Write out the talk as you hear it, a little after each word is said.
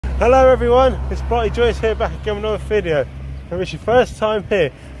Hello everyone, it's Bartie Joyce here back again with another video. If it's your first time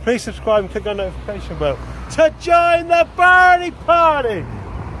here, please subscribe and click on the notification bell to join the Bartie party!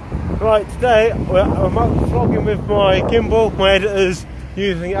 Right, today I'm up vlogging with my gimbal. My editor's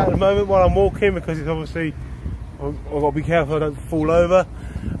using it at the moment while I'm walking because it's obviously, I've got to be careful I don't fall over.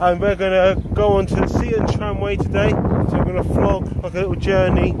 And we're going to go on to the Seaton Tramway today, so we're going to vlog like a little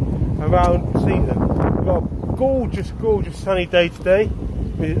journey around Seaton. We've got a gorgeous sunny day today.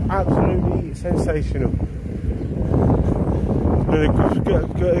 It's absolutely sensational.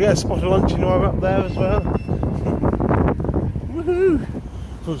 Get a spot of lunch while we're up there as well. Woohoo!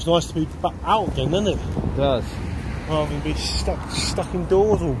 Feels nice to be back out again, doesn't it? It does. Rather than be stuck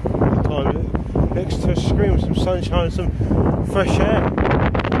indoors all the time next to a screen with some sunshine and some fresh air.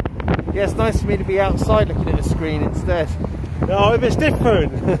 Yeah, it's nice for me to be outside looking at a screen instead. No, it's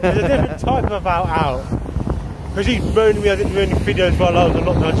different. There's a different type of out. Because he's moaning me I didn't do any videos while I was on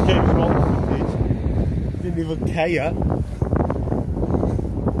lockdown, I just gave him what didn't even care.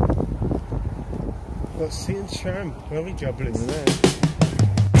 Got Seaton Tram, lovely jubbly in there.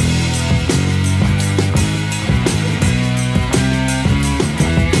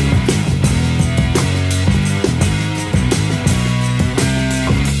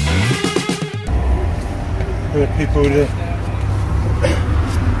 There are people with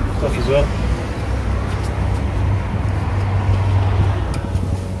stuff as well.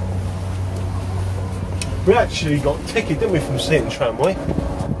 We actually got a ticket, didn't we, from Seaton Tramway?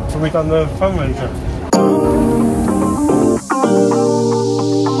 So we done the fundraiser.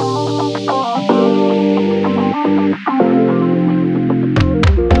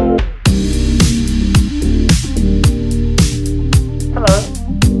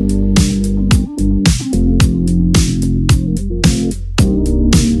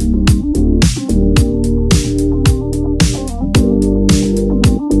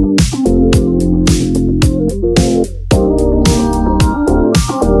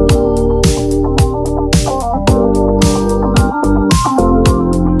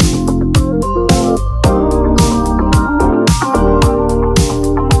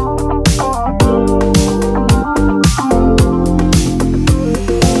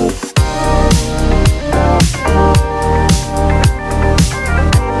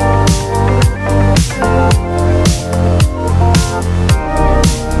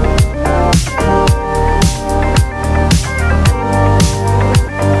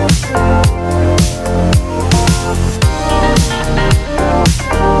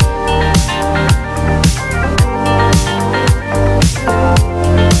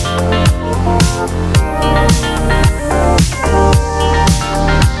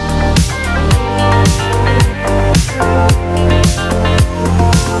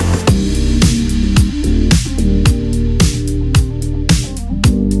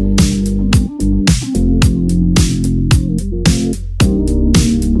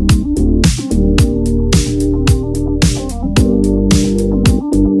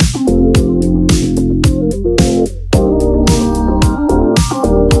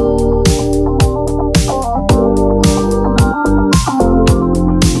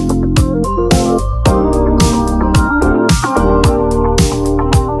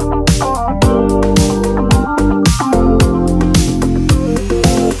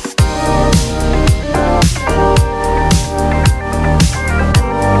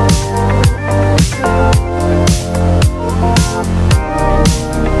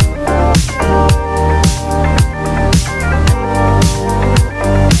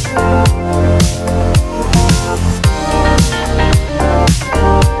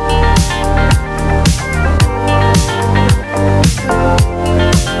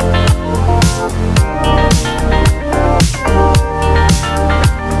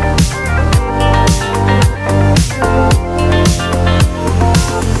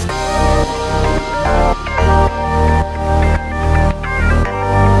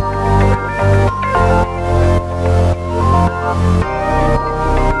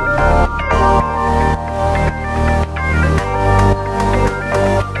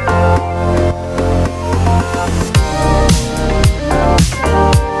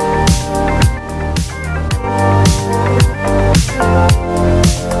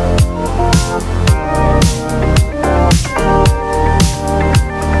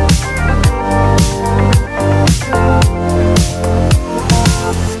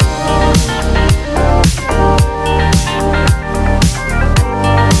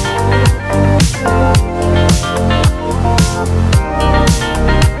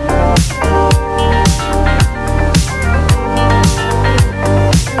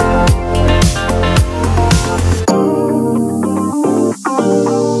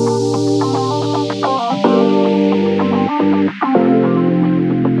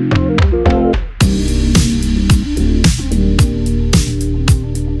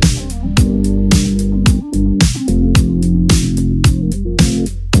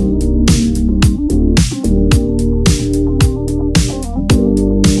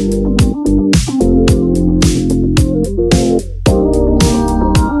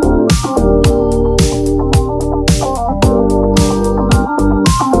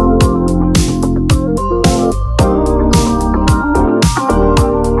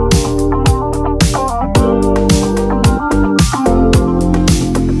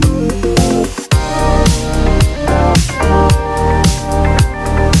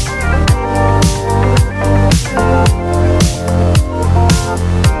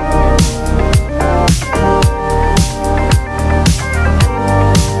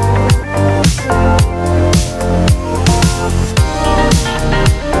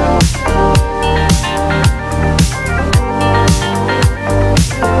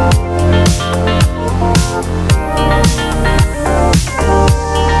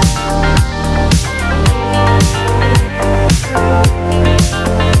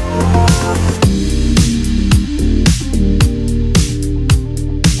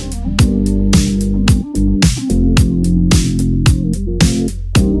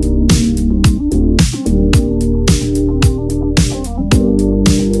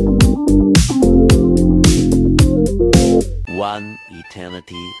 One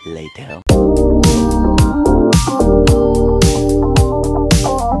eternity later.